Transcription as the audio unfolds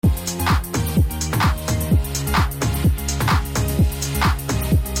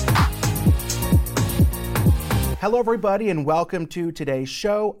Hello, everybody, and welcome to today's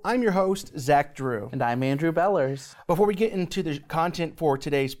show. I'm your host, Zach Drew. And I'm Andrew Bellers. Before we get into the content for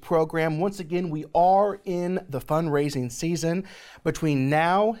today's program, once again, we are in the fundraising season. Between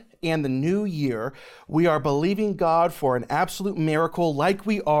now and the new year, we are believing God for an absolute miracle like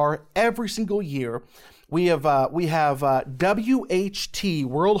we are every single year. We have WHT,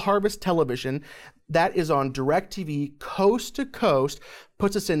 World Harvest Television, that is on DirecTV coast to coast,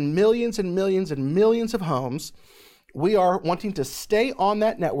 puts us in millions and millions and millions of homes. We are wanting to stay on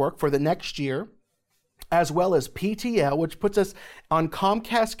that network for the next year, as well as PTL, which puts us on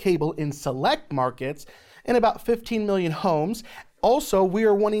Comcast cable in select markets in about 15 million homes. Also, we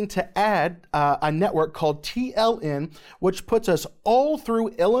are wanting to add a network called TLN, which puts us all through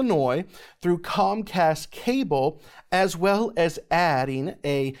Illinois through Comcast cable, as well as adding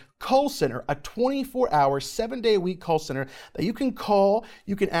a call center, a 24-hour, 7-day-a-week call center that you can call,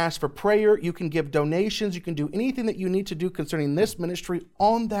 you can ask for prayer, you can give donations, you can do anything that you need to do concerning this ministry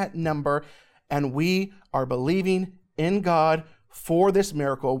on that number. And we are believing in God for this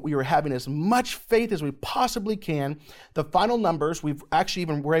miracle. We are having as much faith as we possibly can. The final numbers, we've actually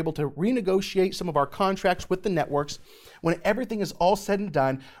even were able to renegotiate some of our contracts with the networks. When everything is all said and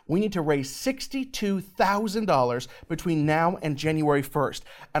done, we need to raise $62,000 between now and January 1st.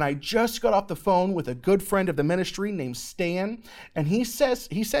 And I just got off the phone with a good friend of the ministry named Stan, and he said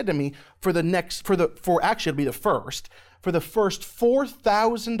to me, for the first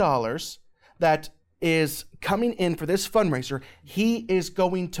 $4,000 that is coming in for this fundraiser, he is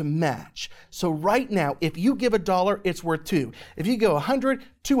going to match. So right now, if you give $1, it's worth $2. If you go 100,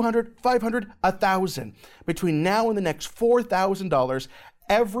 200, 500, 1,000, between now and the next $4,000,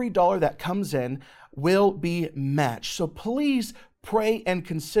 every dollar that comes in will be matched. So please pray and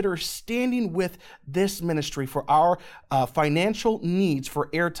consider standing with this ministry for our financial needs for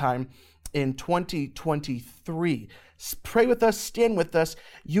airtime in 2023. Pray with us, stand with us.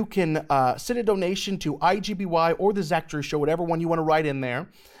 You can send a donation to IGBY or the Zach Drew Show, whatever one you want to write in there,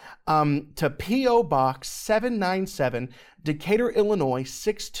 to P.O. Box 797, Decatur, Illinois,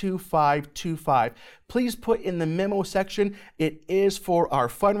 62525. Please put in the memo section, it is for our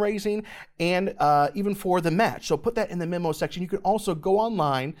fundraising and even for the match. So put that in the memo section. You can also go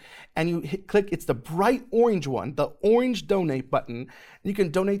online and you click, it's the bright orange one, the orange donate button. You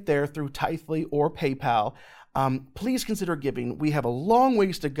can donate there through Tithely or PayPal. Please consider giving. We have a long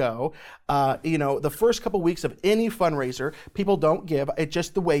ways to go. The first couple weeks of any fundraiser, people don't give. It's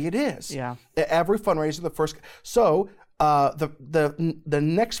just the way it is. Yeah. Every fundraiser, the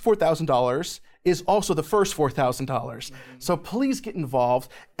next $4,000 is also the first $4,000. Mm-hmm. So please get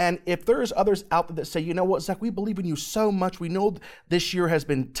involved. And if there's others out there that say, you know what, Zach, we believe in you so much. We know this year has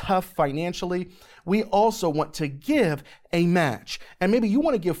been tough financially. We also want to give a match. And maybe you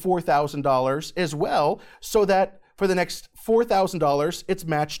want to give $4,000 as well, so that for the next $4,000, it's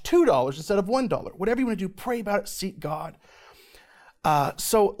matched $2 instead of $1. Whatever you want to do, pray about it, seek God.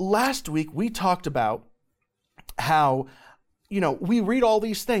 So last week we talked about how, we read all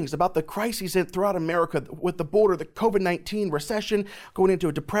these things about the crises throughout America with the border, the COVID-19 recession, going into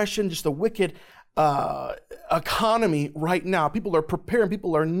a depression, just the wicked economy right now. People are preparing,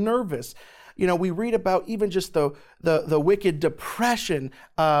 people are nervous. We read about even just the wicked depression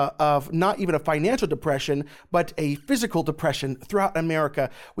of not even a financial depression, but a physical depression throughout America.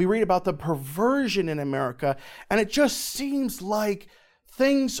 We read about the perversion in America, and it just seems like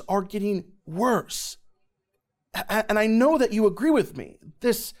things are getting worse. And I know that you agree with me.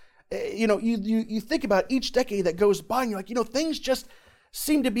 This, you think about each decade that goes by, and you're like, things just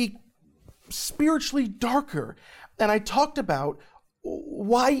seem to be spiritually darker. And I talked about,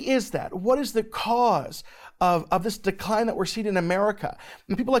 why is that? What is the cause of this decline that we're seeing in America?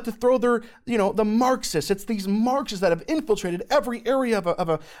 And people like to throw the Marxists. It's these Marxists that have infiltrated every area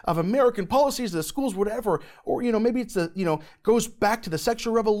of American policies, the schools, whatever. Or, maybe it's goes back to the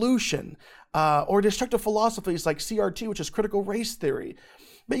sexual revolution, or destructive philosophies like CRT, which is critical race theory.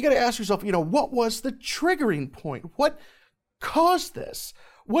 But you got to ask yourself, what was the triggering point? What caused this?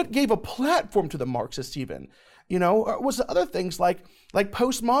 What gave a platform to the Marxists even? Was the other things like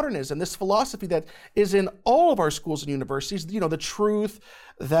postmodernism, this philosophy that is in all of our schools and universities, the truth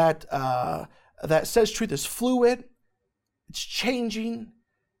that says truth is fluid, it's changing,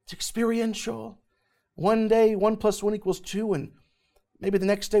 it's experiential. One day, 1 + 1 = 2, and maybe the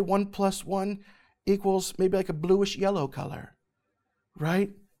next day, 1 + 1 equals maybe like a bluish yellow color,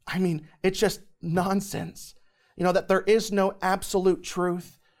 right? I mean, it's just nonsense. That there is no absolute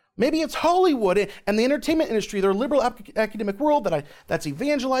truth. Maybe it's Hollywood and the entertainment industry, their liberal academic world that's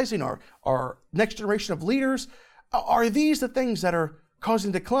evangelizing our next generation of leaders. Are these the things that are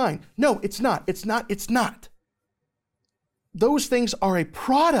causing decline? No, it's not. It's not. those things are a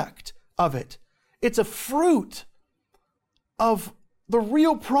product of it. It's a fruit of the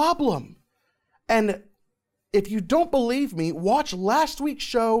real problem. And if you don't believe me, watch last week's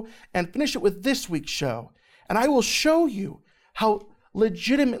show and finish it with this week's show. And I will show you how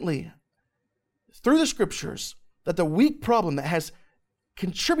legitimately, through the scriptures, that the weak problem that has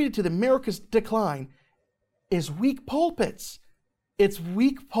contributed to America's decline is weak pulpits. It's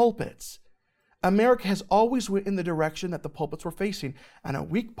weak pulpits. America has always went in the direction that the pulpits were facing. And a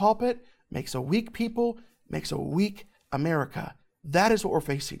weak pulpit makes a weak people, makes a weak America. That is what we're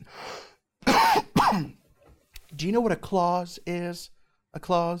facing. Do you know what a clause is? A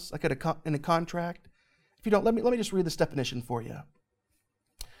clause, like in a contract? If you don't, let me just read this definition for you.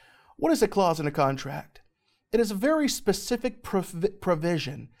 What is a clause in a contract? It is a very specific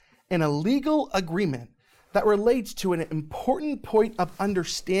provision in a legal agreement that relates to an important point of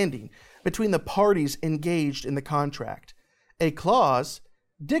understanding between the parties engaged in the contract. A clause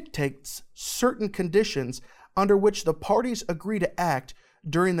dictates certain conditions under which the parties agree to act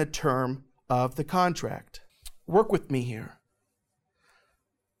during the term of the contract. Work with me here.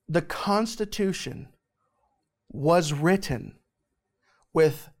 The Constitution was written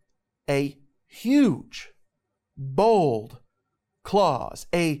with a huge, bold clause,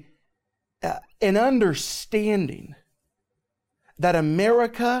 an understanding that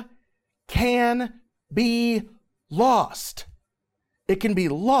America can be lost. It can be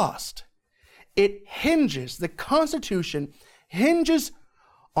lost. The Constitution hinges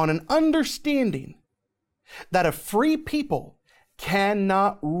on an understanding that a free people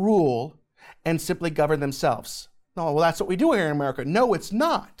cannot rule and simply govern themselves. No, well, that's what we do here in America. No, it's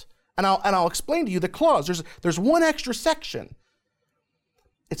not. And I'll explain to you the clause. There's one extra section.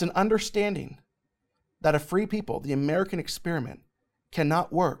 It's an understanding that a free people, the American experiment,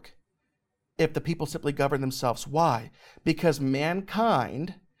 cannot work if the people simply govern themselves. Why? Because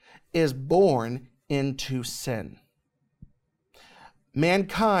mankind is born into sin.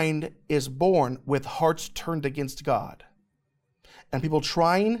 Mankind is born with hearts turned against God. And people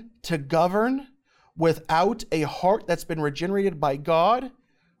trying to govern without a heart that's been regenerated by God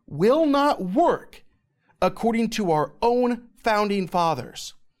will not work according to our own founding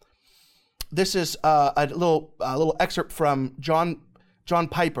fathers. This is a little excerpt from John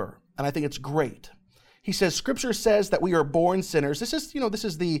Piper, and I think it's great. He says, Scripture says that we are born sinners. This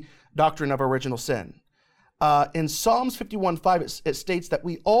is the doctrine of original sin. In Psalms 51:5, it states that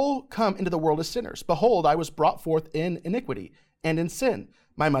we all come into the world as sinners. Behold, I was brought forth in iniquity, and in sin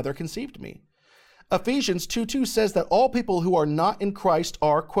my mother conceived me. Ephesians 2:2 says that all people who are not in Christ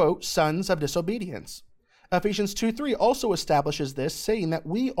are, quote, sons of disobedience. Ephesians 2:3 also establishes this, saying that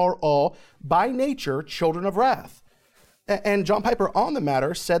we are all by nature children of wrath. And John Piper on the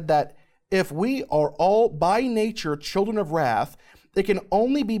matter said that if we are all by nature children of wrath, it can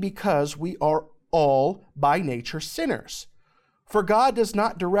only be because we are all by nature sinners. For God does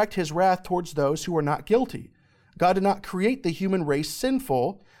not direct his wrath towards those who are not guilty. God did not create the human race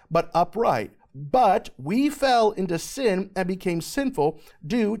sinful, but upright. But we fell into sin and became sinful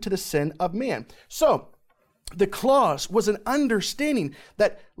due to the sin of man. So the clause was an understanding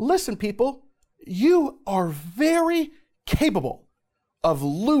that, listen, people, you are very capable of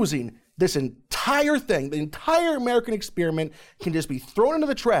losing this entire thing. The entire American experiment can just be thrown into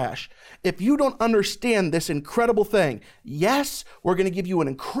the trash if you don't understand this incredible thing. Yes, we're going to give you an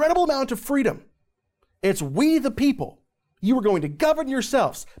incredible amount of freedom. It's we the people. You are going to govern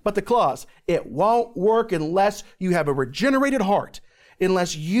yourselves. But the clause, it won't work unless you have a regenerated heart,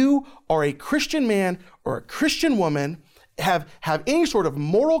 unless you are a Christian man or a Christian woman, have any sort of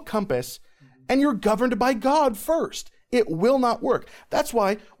moral compass, and you're governed by God first. It will not work. That's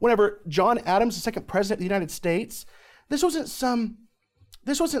why whenever John Adams, the second president of the United States, this wasn't some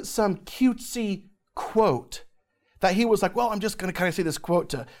cutesy quote that he was like, well, I'm just going to kind of say this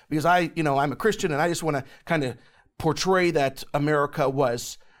quote because I'm a Christian and I just want to kind of portray that America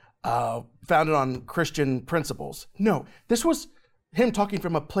was founded on Christian principles. No, this was him talking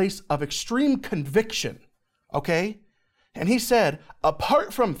from a place of extreme conviction, okay? And he said,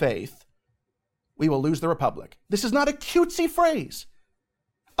 apart from faith, we will lose the republic. This is not a cutesy phrase.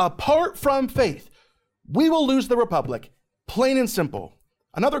 Apart from faith, we will lose the republic, plain and simple.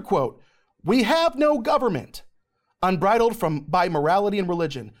 Another quote, we have no government unbridled by morality and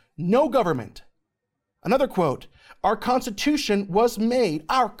religion. No government. Another quote, our Constitution was made,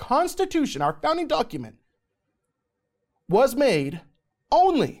 our founding document, was made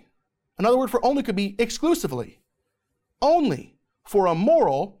only, another word for only could be exclusively, only for a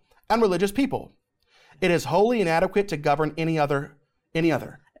moral and religious people. It is wholly inadequate to govern any other.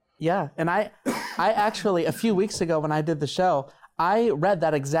 Yeah, and I actually, a few weeks ago when I did the show, I read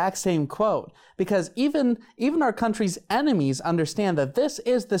that exact same quote, because even our country's enemies understand that this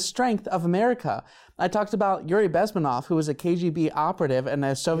is the strength of America. I talked about Yuri Bezmenov, who was a KGB operative and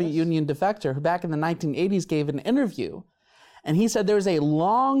a Soviet Union defector, who back in the 1980s gave an interview, and he said there's a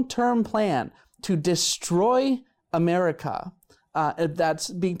long-term plan to destroy America that's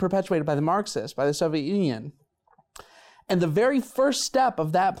being perpetuated by the Marxists, by the Soviet Union. And the very first step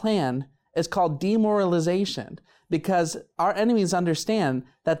of that plan is called demoralization, because our enemies understand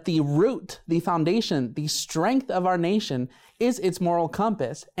that the root, the foundation, the strength of our nation is its moral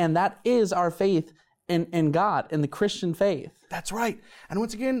compass, and that is our faith in God, in the Christian faith. That's right. And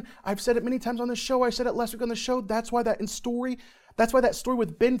once again, I've said it many times on this show. I said it last week on the show. That's why that story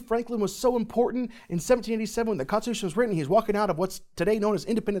with Ben Franklin was so important in 1787 when the Constitution was written. He's walking out of what's today known as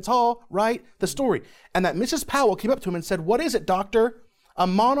Independence Hall, right? The story. And that Mrs. Powell came up to him and said, "What is it, doctor? A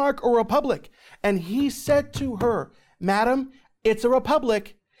monarch or a republic?" And he said to her, "Madam, it's a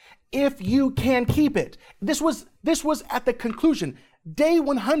republic if you can keep it." This was at the conclusion, day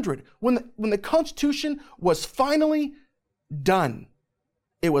 100, when the Constitution was finally done.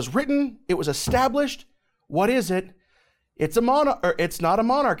 It was written, it was established. What is it? It's a monarch, or it's not a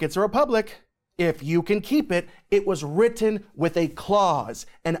monarch, it's a republic. If you can keep it. It was written with a clause,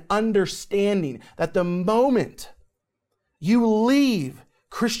 an understanding that the moment you leave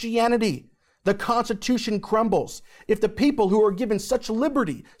Christianity, the Constitution crumbles. If the people who are given such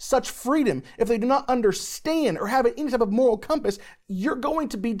liberty, such freedom, if they do not understand or have any type of moral compass, you're going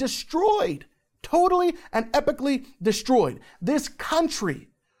to be destroyed, totally and epically destroyed. This country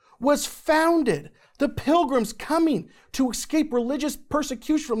was founded, the Pilgrims coming to escape religious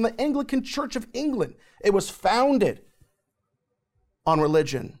persecution from the Anglican Church of England. It was founded on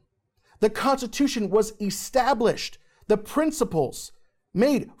religion. The Constitution was established, the principles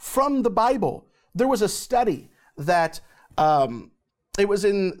made from the Bible. There was a study that it was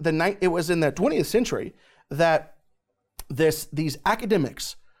in the 20th century that these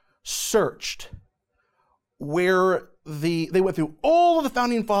academics searched where they went through all of the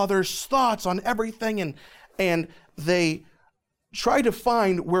founding fathers' thoughts on everything, and they tried to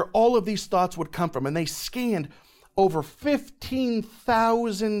find where all of these thoughts would come from, and they scanned over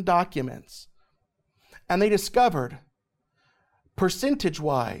 15,000 documents, and they discovered,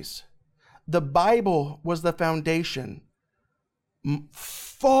 percentage-wise, the Bible was the foundation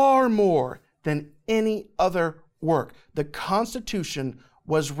far more than any other work. The Constitution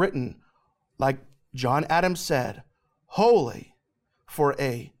was written, like John Adams said, wholly for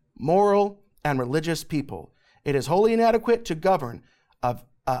a moral and religious people. It is wholly inadequate to govern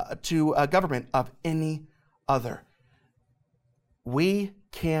to a government of any other. We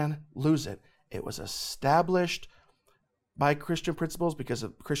can lose it. It was established by Christian principles because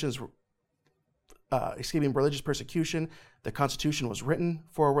of Christians escaping religious persecution. The Constitution was written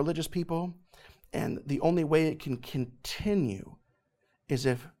for religious people, and the only way it can continue is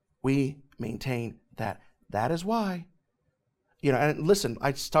if we maintain that. That is why, and listen,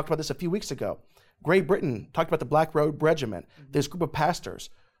 I talked about this a few weeks ago. Great Britain talked about the Black Robe Regiment, this group of pastors,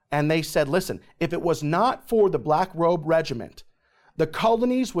 and they said, listen, if it was not for the Black Robe Regiment, the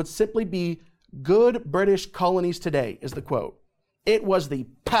colonies would simply be good British colonies today, is the quote. It was the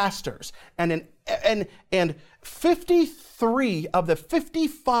pastors, and 53 of the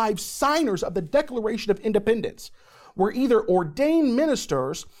 55 signers of the Declaration of Independence were either ordained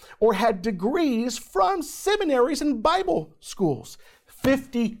ministers or had degrees from seminaries and Bible schools.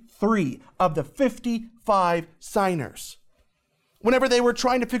 53 of the 55 signers. Whenever they were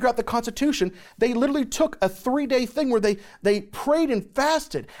trying to figure out the Constitution, they literally took a 3-day thing where they prayed and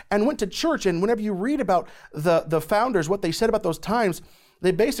fasted and went to church. And whenever you read about the founders, what they said about those times,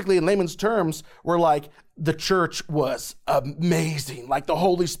 they basically, in layman's terms, were like, the church was amazing. Like the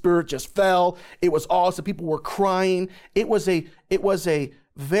Holy Spirit just fell. It was awesome. People were crying. It was a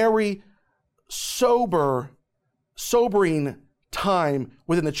very sobering time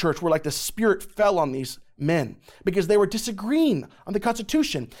within the church where like the Spirit fell on these men because they were disagreeing on the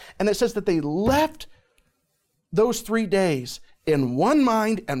Constitution. And it says that they left those 3 days in one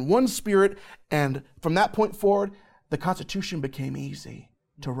mind and one spirit. And from that point forward, the Constitution became easy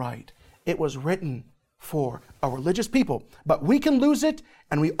to write. It was written for a religious people, but we can lose it,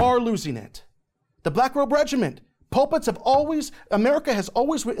 and we are losing it. The Black Robe Regiment, pulpits America has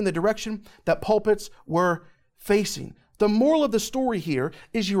always went in the direction that pulpits were facing. The moral of the story here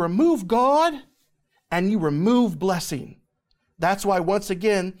is you remove God and you remove blessing. That's why, once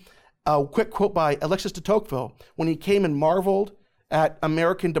again, a quick quote by Alexis de Tocqueville, when he came and marveled at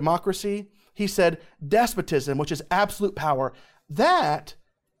American democracy, he said, despotism, which is absolute power, that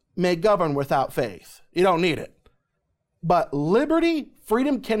may govern without faith. You don't need it. But liberty,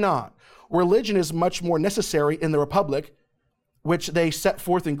 freedom cannot. Religion is much more necessary in the republic, which they set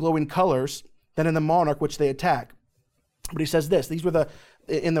forth in glowing colors, than in the monarch which they attack. But he says this,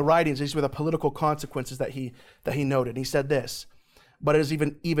 in the writings, these were the political consequences that he noted. He said this, but it is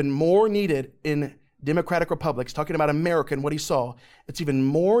even more needed in democratic republics, talking about America and what he saw, it's even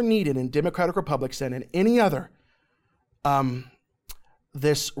more needed in democratic republics than in any other,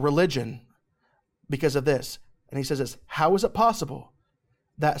 this religion, because of this. And he says this, how is it possible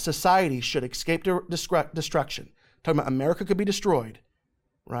that society should escape destruction? Talking about America could be destroyed,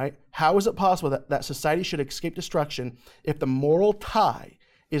 right? How is it possible that society should escape destruction if the moral tie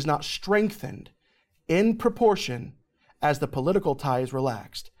is not strengthened in proportion as the political tie is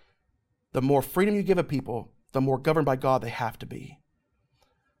relaxed? The more freedom you give a people, the more governed by God they have to be.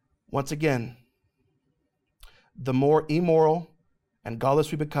 Once again, the more immoral and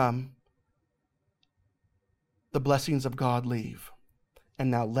godless we become, the blessings of God leave.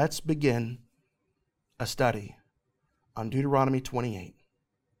 And now let's begin a study on Deuteronomy 28.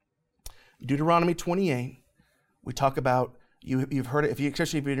 Deuteronomy 28, we talk about, you've heard it,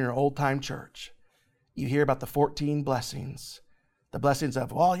 especially if you're in your old-time church, you hear about the 14 blessings. The blessings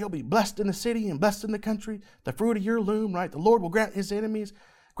of, well, you'll be blessed in the city and blessed in the country, the fruit of your loom, right? The Lord will grant you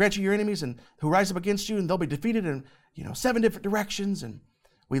your enemies and who rise up against you, and they'll be defeated in, 7 different directions. And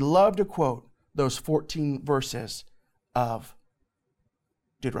we love to quote those 14 verses of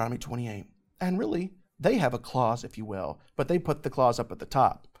Deuteronomy 28. And really, they have a clause, if you will, but they put the clause up at the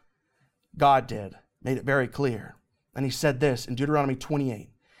top. God did, made it very clear. And he said this in Deuteronomy 28,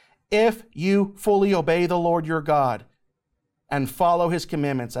 if you fully obey the Lord your God and follow his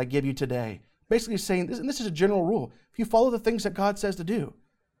commandments I give you today. Basically saying, and this is a general rule, if you follow the things that God says to do,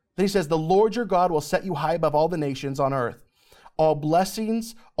 then he says, the Lord your God will set you high above all the nations on earth. All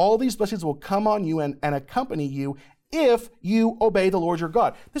these blessings will come on you and accompany you if you obey the Lord your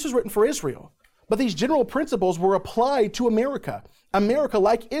God. This was written for Israel, but these general principles were applied to America. America,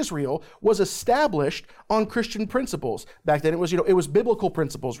 like Israel, was established on Christian principles. Back then it was biblical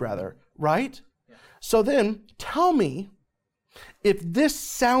principles rather, right? Yeah. So then tell me, if this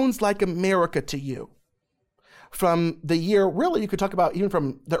sounds like America to you, from the year, really you could talk about even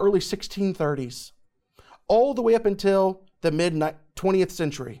from the early 1630s, all the way up until the mid-20th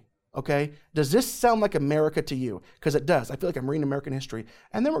century, okay? Does this sound like America to you? Because it does. I feel like I'm reading American history.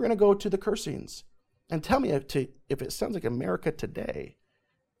 And then we're going to go to the cursings. And tell me if it sounds like America today.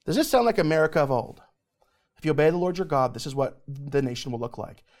 Does this sound like America of old? If you obey the Lord your God, this is what the nation will look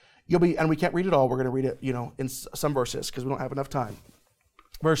like. And we can't read it all. We're going to read it, in some verses because we don't have enough time.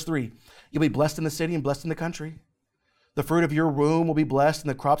 Verse 3, you'll be blessed in the city and blessed in the country. The fruit of your womb will be blessed, and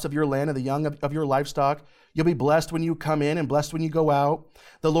the crops of your land and the young of your livestock. You'll be blessed when you come in and blessed when you go out.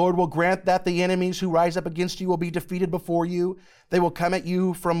 The Lord will grant that the enemies who rise up against you will be defeated before you. They will come at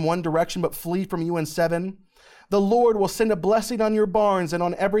you from one direction, but flee from you in 7. The Lord will send a blessing on your barns and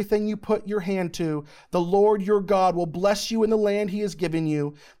on everything you put your hand to. The Lord your God will bless you in the land he has given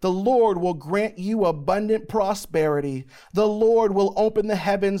you. The Lord will grant you abundant prosperity. The Lord will open the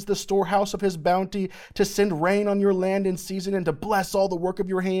heavens, the storehouse of his bounty, to send rain on your land in season and to bless all the work of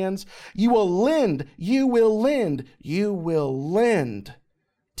your hands. You will lend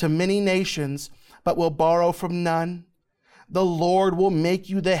to many nations, but will borrow from none. The Lord will make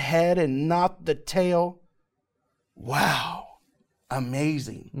you the head and not the tail. Wow,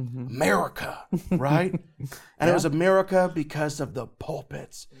 amazing. America, right? And it was America because of the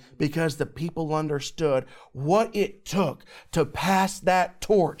pulpits, because the people understood what it took to pass that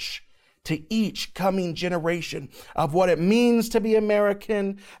torch to each coming generation of what it means to be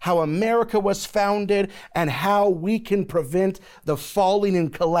American, how America was founded, and how we can prevent the falling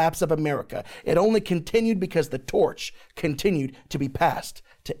and collapse of America. It only continued because the torch continued to be passed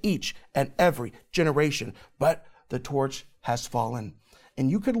to each and every generation. But the torch has fallen.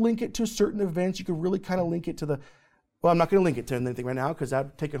 And you could link it to certain events. You could really kind of link it to I'm not going to link it to anything right now because that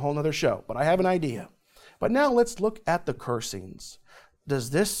would take a whole nother show, but I have an idea. But now let's look at the cursings. Does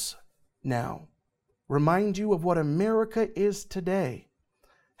this now remind you of what America is today?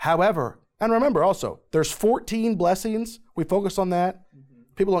 However, and remember also, there's 14 blessings. We focus on that.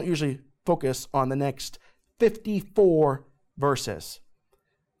 People don't usually focus on the next 54 verses.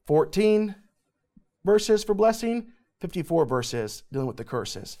 14 verses for blessing, 54 verses dealing with the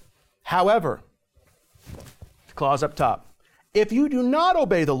curses. However, clause up top, if you do not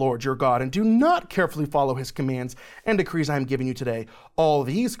obey the Lord your God and do not carefully follow his commands and decrees I am giving you today, all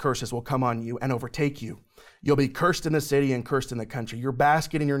these curses will come on you and overtake you. You'll be cursed in the city and cursed in the country. Your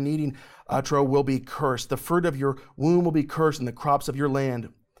basket and your kneading trough will be cursed. The fruit of your womb will be cursed and the crops of your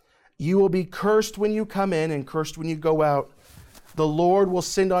land. You will be cursed when you come in and cursed when you go out. The Lord will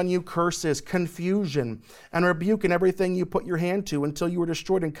send on you curses, confusion, and rebuke in everything you put your hand to until you are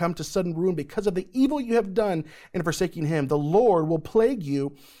destroyed and come to sudden ruin because of the evil you have done in forsaking him. The Lord will plague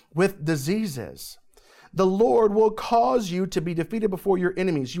you with diseases. The Lord will cause you to be defeated before your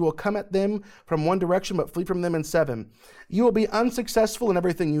enemies. You will come at them from one direction, but flee from them in seven. You will be unsuccessful in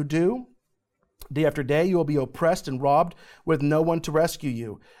everything you do. Day after day, you will be oppressed and robbed with no one to rescue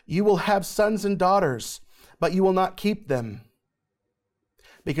you. You will have sons and daughters, but you will not keep them,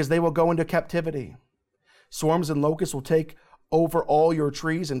 because they will go into captivity. Swarms and locusts will take over all your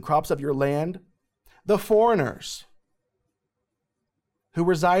trees and crops of your land. The foreigners who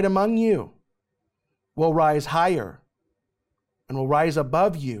reside among you will rise higher and will rise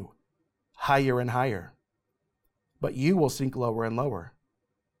above you higher and higher. But you will sink lower and lower.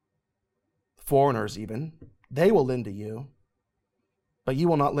 Foreigners even, they will lend to you, but you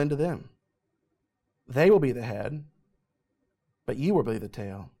will not lend to them. They will be the head, but you will be the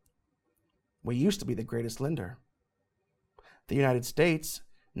tail. We used to be the greatest lender. The United States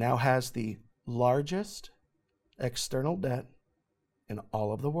now has the largest external debt in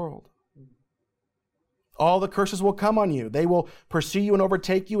all of the world. All the curses will come on you. They will pursue you and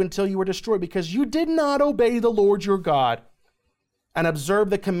overtake you until you are destroyed, because you did not obey the Lord your God and observe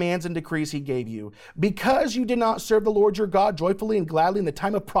the commands and decrees he gave you. Because you did not serve the Lord your God joyfully and gladly in the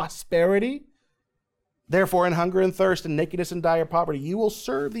time of prosperity, therefore, in hunger and thirst and nakedness and dire poverty, you will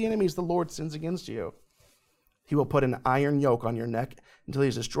serve the enemies the Lord sends against you. He will put an iron yoke on your neck until he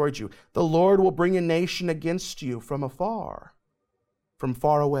has destroyed you. The Lord will bring a nation against you from far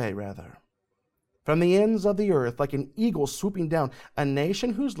away, from the ends of the earth, like an eagle swooping down, a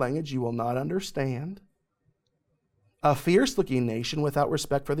nation whose language you will not understand, a fierce-looking nation without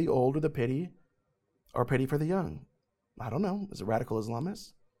respect for the old or pity for the young. I don't know. Is it radical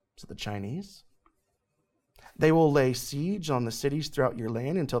Islamists? Is it the Chinese? They will lay siege on the cities throughout your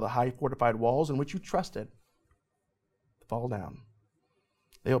land until the high fortified walls in which you trusted fall down.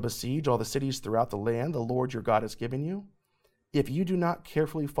 They will besiege all the cities throughout the land the Lord your God has given you. If you do not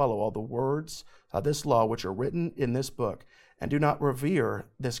carefully follow all the words of this law which are written in this book, and do not revere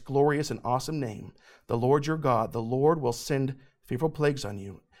this glorious and awesome name, the Lord your God, the Lord will send fearful plagues on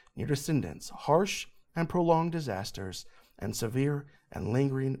you and your descendants, harsh and prolonged disasters, and severe and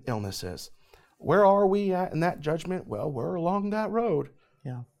lingering illnesses. Where are we at in that judgment? Well, we're along that road.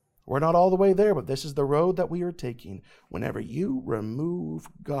 Yeah. We're not all the way there, but this is the road that we are taking. Whenever you remove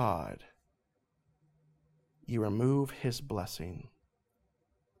God, you remove his blessing.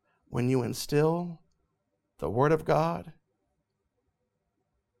 When you instill the word of God,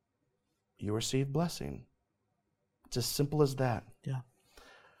 you receive blessing. It's as simple as that. Yeah.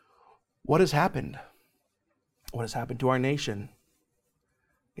 What has happened? What has happened to our nation?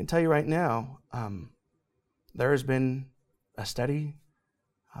 I can tell you right now, there has been a steady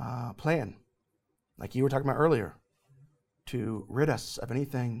plan, like you were talking about earlier, to rid us of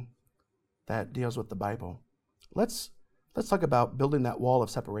anything that deals with the Bible. Let's talk about building that wall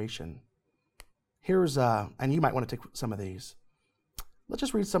of separation. Here's and you might want to take some of these. Let's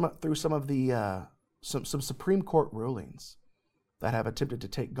just read through some of the some Supreme Court rulings that have attempted to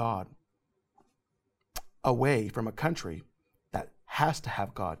take God away from a country that has to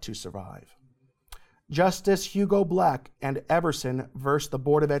have God to survive. Justice Hugo Black and Everson versus the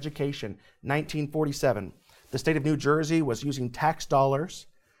Board of Education, 1947. The state of New Jersey was using tax dollars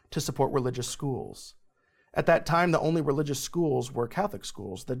to support religious schools. At that time, the only religious schools were Catholic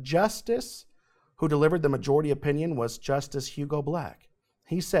schools. The justice who delivered the majority opinion was Justice Hugo Black.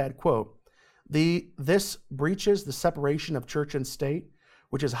 He said, quote, "This breaches the separation of church and state,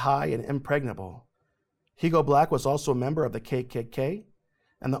 which is high and impregnable." Hugo Black was also a member of the KKK,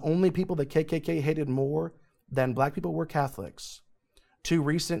 and the only people the KKK hated more than black people were Catholics. Two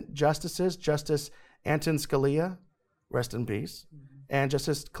recent justices, Justice Anton Scalia, rest in peace, and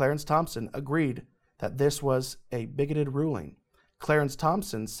Justice Clarence Thompson, agreed that this was a bigoted ruling. Clarence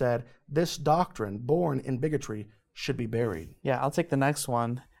Thompson said, "This doctrine, born in bigotry, should be buried." Yeah, I'll take the next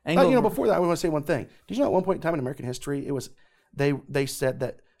one. Before that, I want to say one thing. Did you know at one point in time in American history, it was they said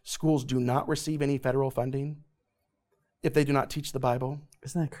that schools do not receive any federal funding if they do not teach the Bible?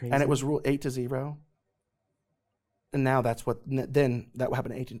 Isn't that crazy? And it was ruled 8-0. And now that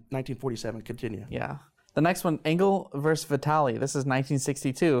happened in 1947. Continue. Yeah. The next one, Engel versus Vitale. This is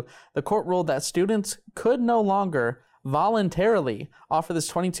 1962. The court ruled that students could no longer voluntarily offer this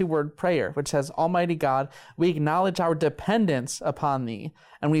 22-word prayer, which says, "Almighty God, we acknowledge our dependence upon thee,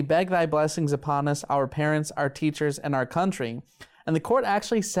 and we beg thy blessings upon us, our parents, our teachers, and our country." And the court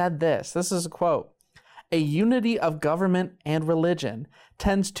actually said this. This is a quote. A unity of government and religion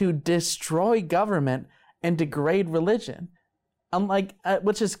tends to destroy government and degrade religion. Unlike,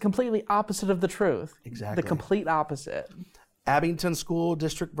 which is completely opposite of the truth. Exactly. The complete opposite. Abington School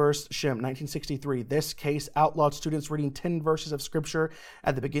District verse Shem, 1963. This case outlawed students reading 10 verses of scripture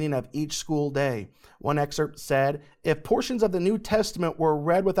at the beginning of each school day. One excerpt said, if portions of the New Testament were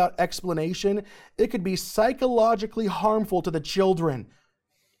read without explanation, it could be psychologically harmful to the children.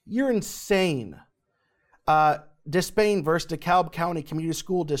 You're insane. Despain versus DeKalb County Community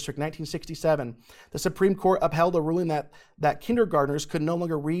School District, 1967. The Supreme Court upheld a ruling that kindergartners could no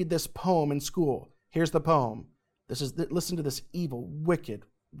longer read this poem in school. Here's the poem. Listen to this evil, wicked,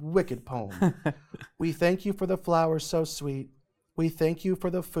 wicked poem. We thank you for the flowers so sweet. We thank you for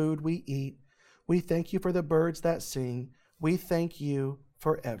the food we eat. We thank you for the birds that sing. We thank you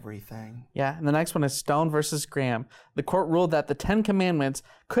for everything. Yeah, and the next one is Stone versus Graham. The court ruled that the 10 Commandments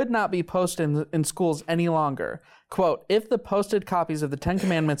could not be posted in schools any longer. Quote, if the posted copies of the 10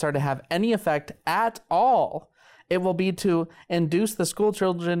 Commandments are to have any effect at all, it will be to induce the school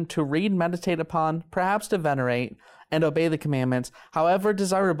children to read, meditate upon, perhaps to venerate, and obey the commandments. However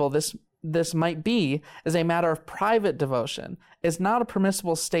desirable this might be as a matter of private devotion, is not a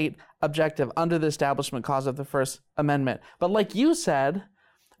permissible state objective under the Establishment Clause of the First Amendment. But like you said,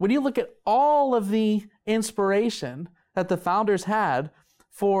 when you look at all of the inspiration that the founders had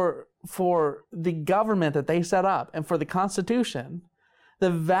for the government that they set up and for the Constitution,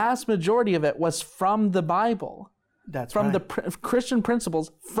 the vast majority of it was from the Bible. That's from right. the Christian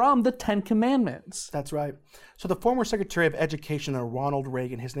principles, from the 10 Commandments. That's right. So the former Secretary of Education of Ronald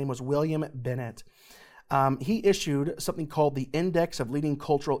Reagan, his name was William Bennett, he issued something called the Index of Leading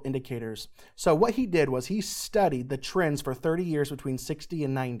Cultural Indicators. So what he did was he studied the trends for 30 years between 60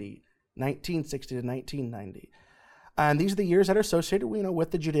 and 90, 1960 to 1990. And these are the years that are associated,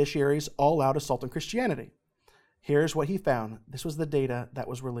 with the judiciary's all-out assault on Christianity. Here's what he found. This was the data that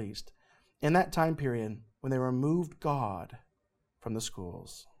was released. In that time period, when they removed God from the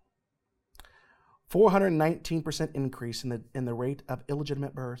schools, 419% increase in the rate of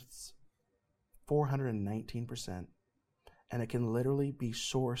illegitimate births. 419%. And it can literally be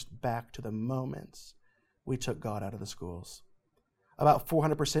sourced back to the moments we took God out of the schools. About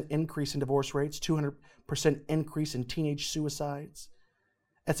 400% increase in divorce rates, 200% increase in teenage suicides.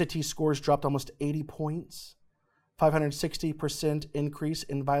 SAT scores dropped almost 80 points. 560% increase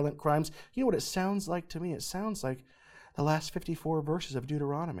in violent crimes. You know what it sounds like to me? It sounds like the last 54 verses of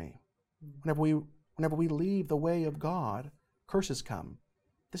Deuteronomy. Whenever we leave the way of God, curses come.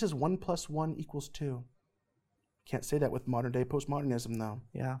 This is 1 + 1 = 2. Can't say that with modern day postmodernism, though.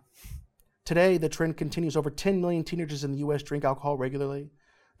 Yeah. Today, the trend continues. Over 10 million teenagers in the U.S. drink alcohol regularly.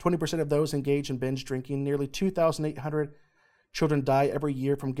 20% of those engage in binge drinking. Nearly 2,800 children die every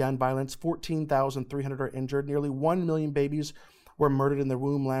year from gun violence. 14,300 are injured. Nearly 1 million babies were murdered in the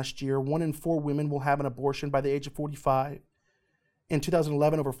womb last year. 1 in 4 women will have an abortion by the age of 45. In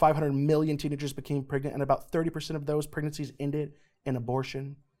 2011, over 500 million teenagers became pregnant, and about 30% of those pregnancies ended in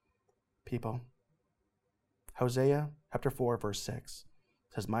abortion. People. Hosea chapter 4, verse 6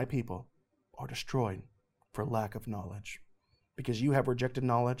 says, my people are destroyed for lack of knowledge. Because you have rejected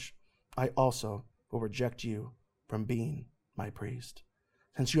knowledge, I also will reject you from being my priest.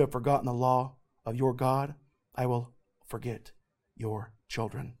 Since you have forgotten the law of your God, I will forget your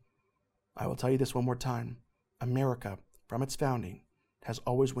children. I will tell you this one more time. America, from its founding, has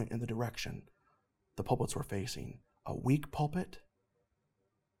always went in the direction the pulpits were facing. A weak pulpit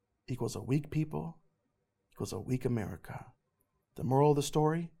equals a weak people equals a weak America. The moral of the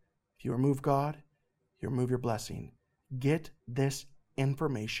story, if you remove God, you remove your blessing. Get this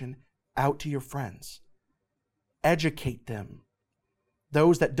information out to your friends. Educate them.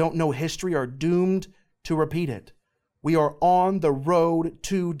 Those that don't know history are doomed to repeat it. We are on the road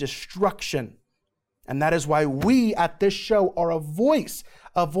to destruction. And that is why we at this show are a voice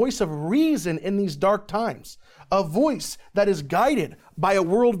of reason in these dark times, a voice that is guided by a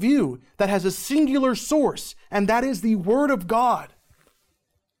worldview that has a singular source, and that is the Word of God.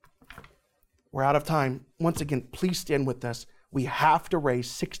 We're out of time. Once again, please stand with us. We have to raise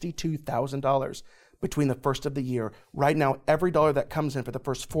 $62,000 between the first of the year. Right now, every dollar that comes in for the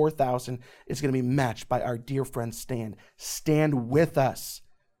first $4,000 is going to be matched by our dear friend Stan. Stand with us.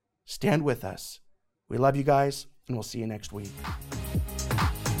 Stand with us. We love you guys, and we'll see you next week.